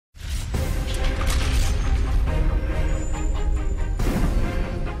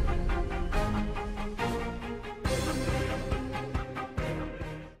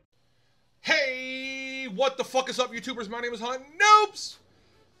What the fuck is up, YouTubers? My name is TheMrHuntinNoobs,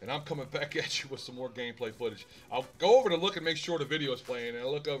 and I'm coming back at you with some more gameplay footage. I'll go over to look and make sure the video is playing, and I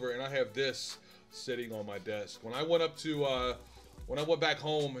look over and I have this sitting on my desk. When I went up to, when I went back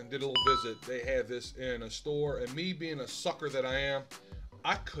home and did a little visit, they had this in a store, and me being a sucker that I am,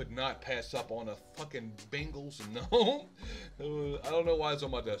 I could not pass up on a fucking Bengals gnome. I don't know why it's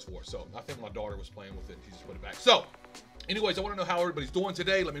on my desk for. So I think my daughter was playing with it. She just put it back. So, anyways, I want to know how everybody's doing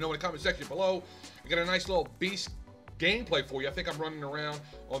today. Let me know in the comment section below. I got a nice little beast gameplay for you. I think I'm running around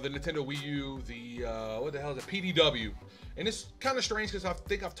on the Nintendo Wii U, the what the hell is it, PDW. And it's kind of strange because I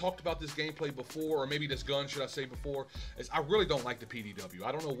think I've talked about this gameplay before, or maybe this gun, should I say, before. Is I really don't like the PDW.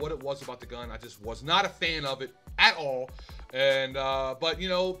 I don't know what it was about the gun. I just was not a fan of it at all. And but you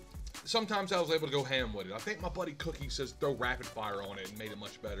know, sometimes I was able to go ham with it. I think my buddy Cookie says throw rapid fire on it and made it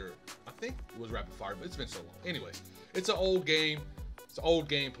much better. I think it was rapid fire, but it's been so long. Anyway, it's an old game. It's old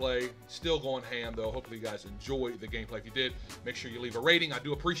gameplay, still going ham though. Hopefully you guys enjoy the gameplay. If you did, make sure you leave a rating. I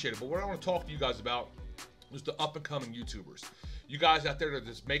do appreciate it. But what I want to talk to you guys about is the up and coming YouTubers. You guys out there that are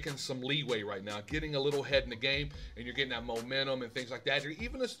just making some leeway right now, getting a little head in the game, and you're getting that momentum and things like that. You're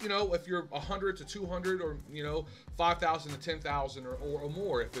even, you know, if you're 100 to 200, or you know, 5,000 to 10,000 or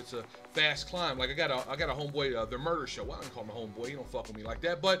more, if it's a fast climb. Like I got a homeboy, TheMurderShow. Well, I don't call him a homeboy. He don't fuck with me like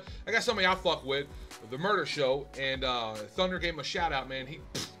that. But I got somebody I fuck with, TheMurderShow, and Thunder gave him a shout out, man.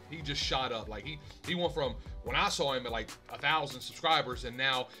 He just shot up. Like he went from when I saw him at like 1,000 subscribers, and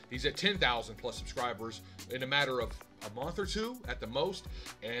now he's at 10,000 plus subscribers in a matter of a month or two at the most.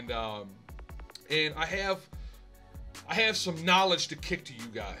 And I have some knowledge to kick to you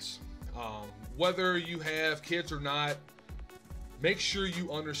guys. Whether you have kids or not, make sure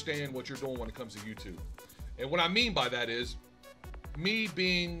you understand what you're doing when it comes to YouTube. And what I mean by that is me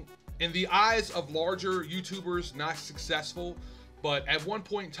being, in the eyes of larger YouTubers, not successful. But at one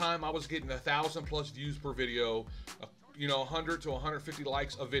point in time, I was getting 1,000 plus views per video, you know, 100 to 150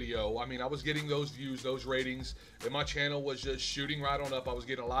 likes a video. I mean, I was getting those views, those ratings, and my channel was just shooting right on up. I was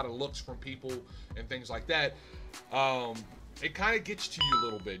getting a lot of looks from people and things like that. It kind of gets to you a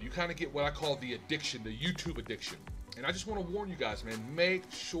little bit. You kind of get what I call the addiction, the YouTube addiction. And I just want to warn you guys, man, make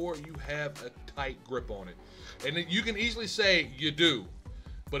sure you have a tight grip on it. And you can easily say you do,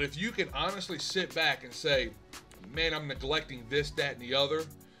 but if you can honestly sit back and say, man, I'm neglecting this, that, and the other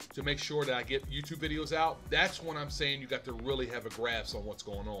to make sure that I get YouTube videos out, that's when I'm saying you got to really have a grasp on what's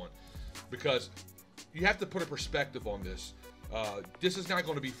going on. Because you have to put a perspective on this. This is not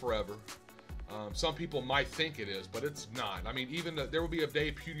going to be forever. Some people might think it is, but it's not. I mean, even there will be a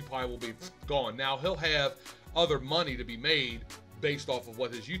day PewDiePie will be gone. Now, he'll have other money to be made based off of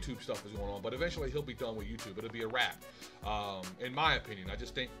what his YouTube stuff is going on, but eventually he'll be done with YouTube. It'll be a wrap, in my opinion. I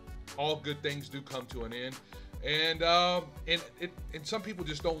just think all good things do come to an end. And some people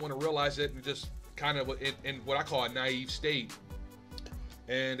just don't want to realize it, and just kind of in what I call a naive state,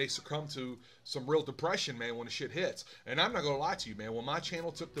 and they succumb to some real depression, man, when the shit hits. And I'm not gonna lie to you, man, when my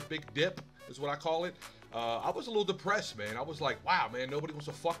channel took the big dip, is what I call it, I was a little depressed, man. I was like, wow, man, nobody wants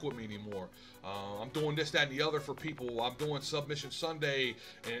to fuck with me anymore. I'm doing this, that, and the other for people. I'm doing Submission Sunday,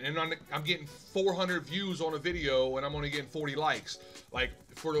 and I'm getting 400 views on a video, and I'm only getting 40 likes. Like,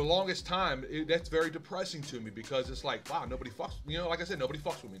 for the longest time, that's very depressing to me, because it's like, wow, nobody fucks, you know, like I said, nobody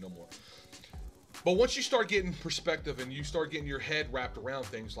fucks with me no more. But once you start getting perspective and you start getting your head wrapped around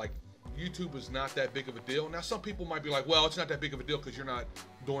things, like, YouTube is not that big of a deal. Now, some people might be like, well, it's not that big of a deal because you're not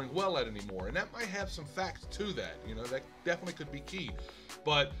doing well at it anymore. And that might have some facts to that. You know, that definitely could be key.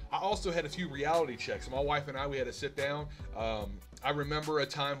 But I also had a few reality checks. My wife and I, we had to sit down. I remember a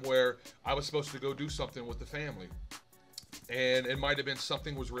time where I was supposed to go do something with the family. And it might have been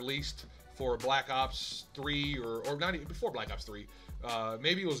something was released for Black Ops 3 or not even before Black Ops 3.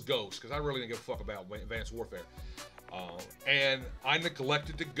 Maybe it was Ghost, because I really didn't give a fuck about Advanced Warfare. And I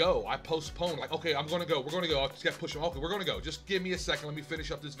neglected to go. I postponed, like, okay, I'm gonna go, we're gonna go. I just kept pushing, okay, we're gonna go. Just give me a second, let me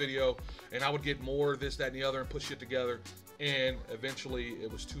finish up this video. And I would get more of this, that, and the other, and put shit together. And eventually,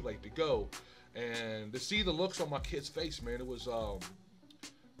 it was too late to go. And to see the looks on my kid's face, man, it was, I'll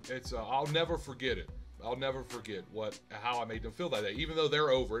never forget it. I'll never forget how I made them feel that day, even though they're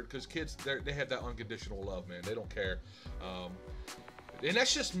over it, because kids, they have that unconditional love, man. They don't care. And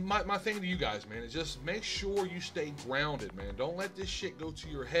that's just my thing to you guys, man. Is just make sure you stay grounded, man. Don't let this shit go to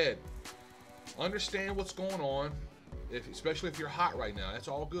your head. Understand what's going on, especially if you're hot right now. That's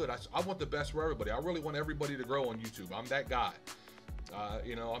all good. I want the best for everybody. I really want everybody to grow on YouTube. I'm that guy.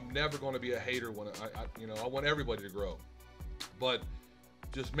 You know, I'm never going to be a hater when you know, I want everybody to grow. But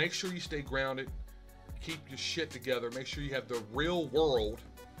just make sure you stay grounded. Keep your shit together. Make sure you have the real world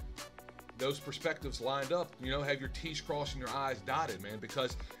those perspectives lined up. You know, have your T's crossed and your I's dotted, man,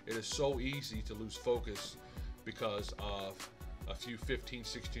 because it is so easy to lose focus because of a few 15,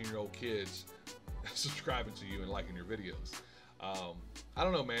 16-year-old kids subscribing to you and liking your videos. I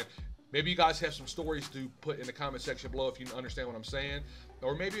don't know, man. Maybe you guys have some stories to put in the comment section below if you understand what I'm saying.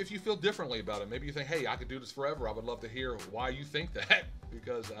 Or maybe if you feel differently about it. Maybe you think, hey, I could do this forever. I would love to hear why you think that,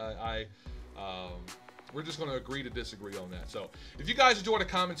 because we're just going to agree to disagree on that. So if you guys enjoy the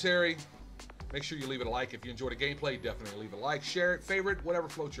commentary, make sure you leave it a like. If you enjoy the gameplay, definitely leave it a like. Share it, favorite, whatever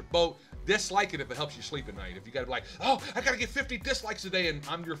floats your boat. Dislike it if it helps you sleep at night. If you got to be like, oh, I got to get 50 dislikes a day and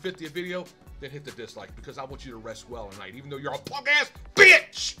I'm your 50th video, then hit the dislike, because I want you to rest well at night, even though you're a punk-ass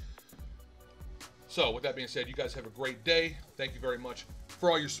bitch. So with that being said, you guys have a great day. Thank you very much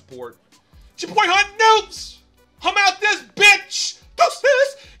for all your support. It's your boy TheMrHuntinNoobs. I'm out this bitch. Go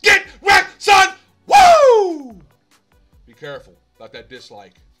sis, get wrecked, son. Woo! Be careful about that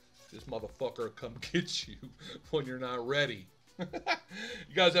dislike. This motherfucker will come get you when you're not ready.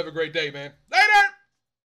 You guys have a great day, man. Later!